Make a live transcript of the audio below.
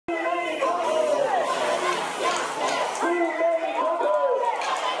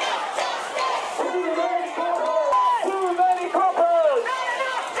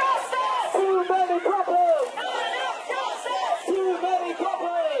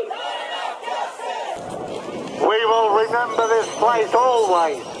remember this place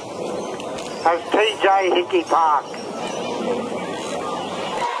always as TJ Hickey Park.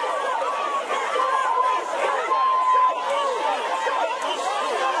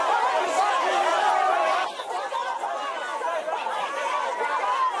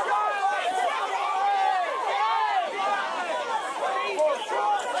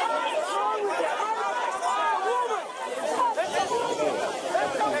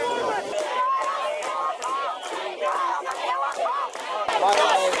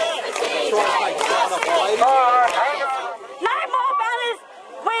 No more banners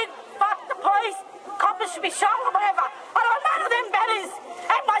with fuck the police, coppers should be shot or whatever. I don't none of them banners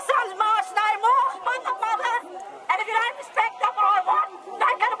at my son's march no more. I'm the mother, and if you don't respect that what I want,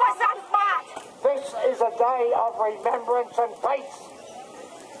 don't go to my son's march. This is a day of remembrance and peace.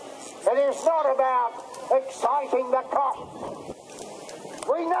 It is not about exciting the cops.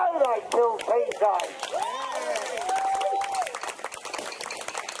 We know they killed TJ.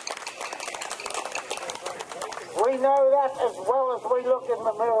 We know that as well as we look in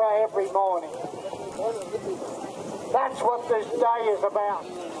the mirror every morning. That's what this day is about.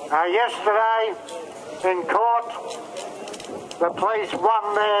 Yesterday, in court, the police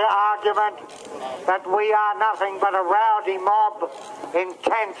won their argument that we are nothing but a rowdy mob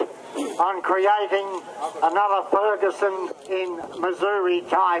intent on creating another Ferguson in Missouri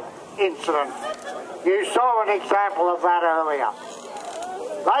type incident. You saw an example of that earlier.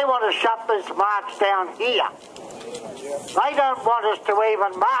 They want to shut this march down here. They don't want us to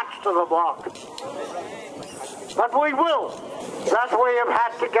even march to the block. But we will. That we have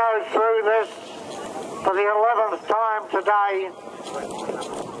had to go through this for the 11th time today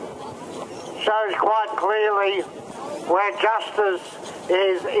shows quite clearly where justice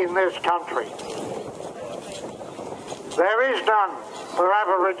is in this country. There is none for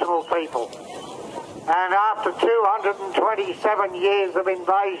Aboriginal people. And after 227 years of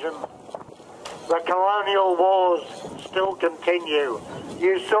invasion, the colonial wars still continue.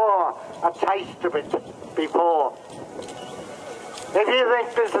 You saw a taste of it before. If you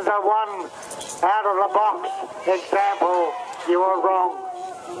think this is a one out of the box example, you are wrong.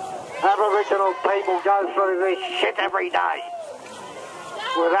 Aboriginal people go through this shit every day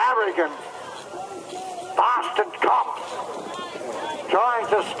with arrogant bastard cops trying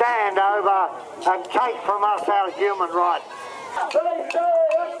to stand over and take from us our human rights. We say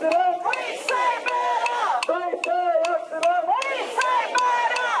accident! We say murder! We say accident! We say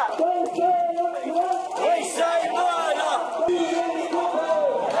murder! We say accident! We say murder! We say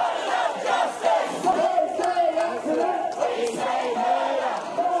justice! We say accident! We say murder!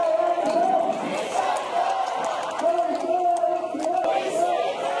 We say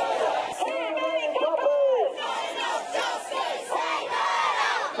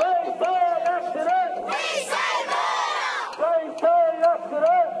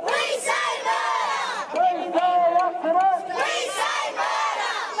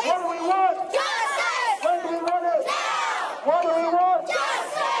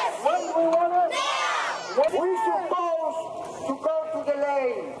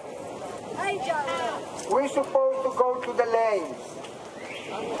We're supposed to go to the lanes.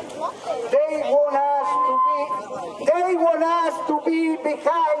 They want us to be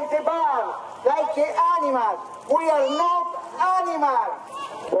behind the bar like the animals. We are not animals.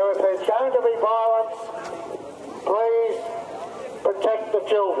 So if there's going to be violence, please protect the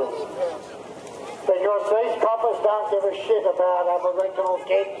children. Because these coppers don't give a shit about Aboriginal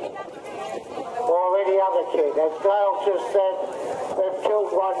kids or any other kid. As Gail just said, they've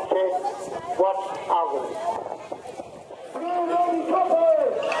killed one kid. What's others?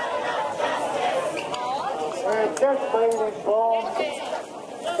 We've just been informed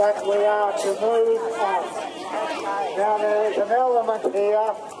that we are to move on. Now there is an element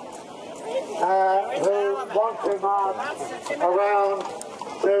here who want to march around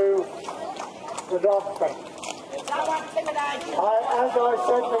to the dog bank. As I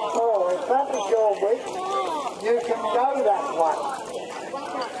said before, if that is your wish, you can go that way.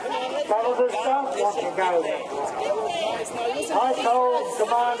 Some of us don't want to go that way. I told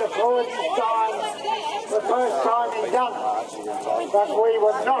Commander Freudenstein the first time he done it that we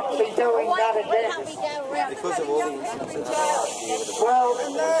would not be doing that again. Because of all the incidents that well,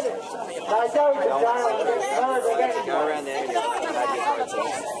 they go to jail and get murdered anyway. go around there and have your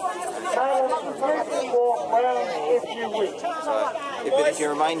protests. You can walk round if you wish. But if you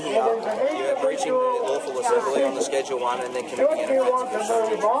remain here, you're breaching the lawful assembly on the Schedule 1 and then committing an offence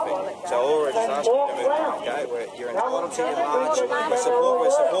of so all we're just asking you to move on, okay? You're entitled to your march.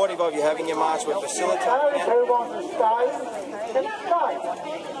 We're supportive of you having your march. We're facilitating it. Those who want to stay, can stay.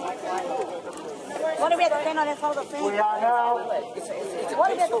 What about the stand on that side of the fence? We are now...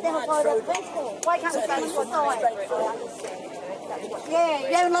 What about the stand on the side of the fence for? Why can't we stand on the side? Yeah,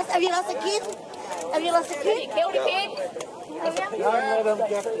 have you lost a kid? Have you lost a kid? You killed a kid? Don't let them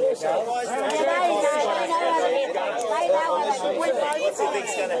get this. What's the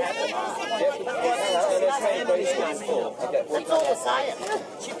thing's going to happen? That's all we're saying.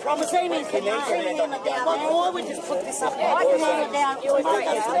 She promised me to why we just put this up? I can hand it down.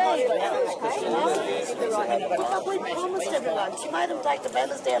 We promised everyone. She made them take the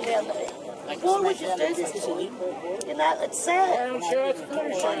banners down there. Why would you do this? You know, it's sad. You're not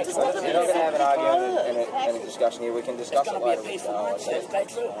going to have an argument and a discussion here. We can discuss it later.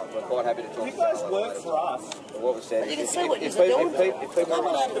 We're quite happy to talk. You guys work for us. What was said. You can see what you're doing.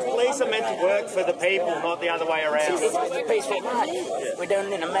 The police are meant to work for the people, not the other way around. It's a peaceful march. We're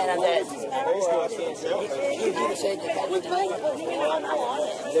doing it in a manner that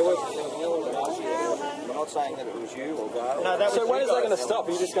We're not saying that it was you or Gail. No, So when is that going to stop?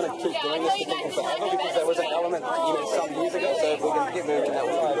 Are you just going to keep doing this to people forever? Because there was an element, some years ago, so if we can get moving, that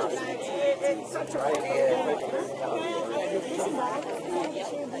would be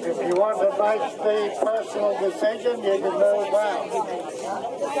If you want to make the personal decision, you can move on.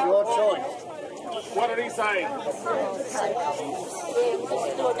 It's your choice. What did he say?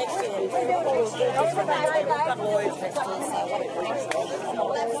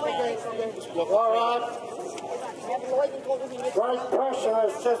 All right. Great pressure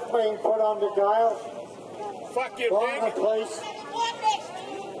has just been put on to Gail Fuck you, by the police.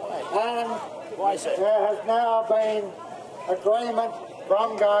 And there has now been agreement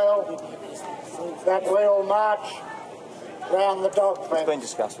from Gail that we'll march round the dog It's fence. been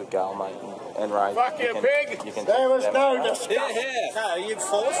discussed with Gail, mate, and Ray. Fuck you, pig! There was no discussion. No, you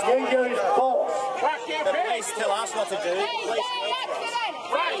forced You used force. Fuck you, the pig! police tell us what to do. Police work for us.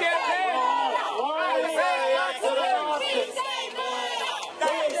 Fuck you, pig! Why say accident? We say murder!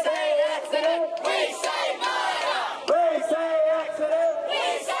 They say accident! We say murder! We say accident. We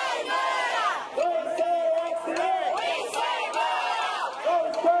say murder! We say accident. We say murder! We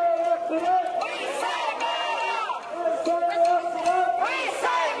say accident. We say murder! We say accident. We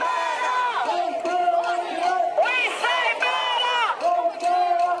say murder! We say accident. We say murder! We say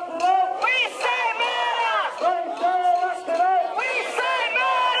accident. We say murder! We say accident. We say murder! We say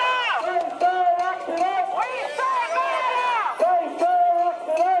accident. We say murder! They say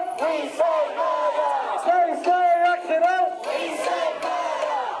accident. We say murder. They say accident. We say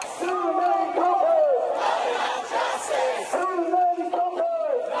murder! Too many coppers. Too many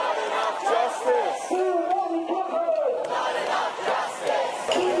coppers. Too many coppers.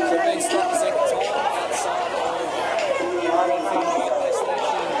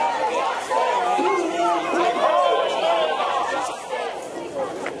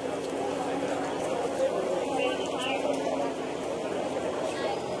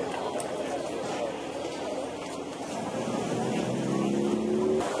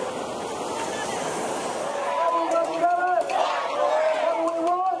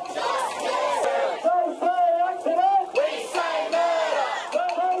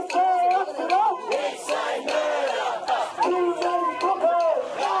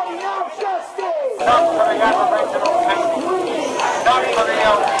 Not for the Aboriginal people, not for the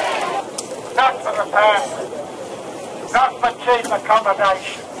elders, not for the families, not for cheap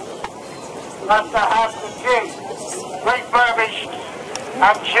accommodation, but to have the gym refurbished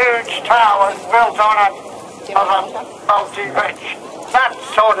and huge towers built on it of a multi-rich. That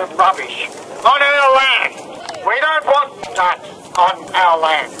sort of rubbish on our land. We don't want that on our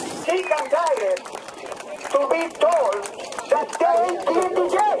land. He can die to be told that they killed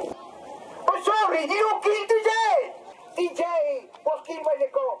TJ. Oh, sorry, you killed TJ. TJ was killed by the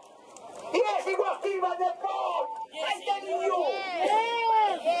cop. Yes, he was killed by the cop. I'm telling you.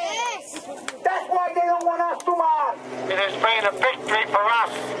 Yes. That's why they don't want us to march. It has been a victory for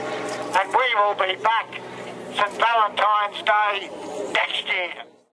us, and we will be back St. Valentine's Day next year.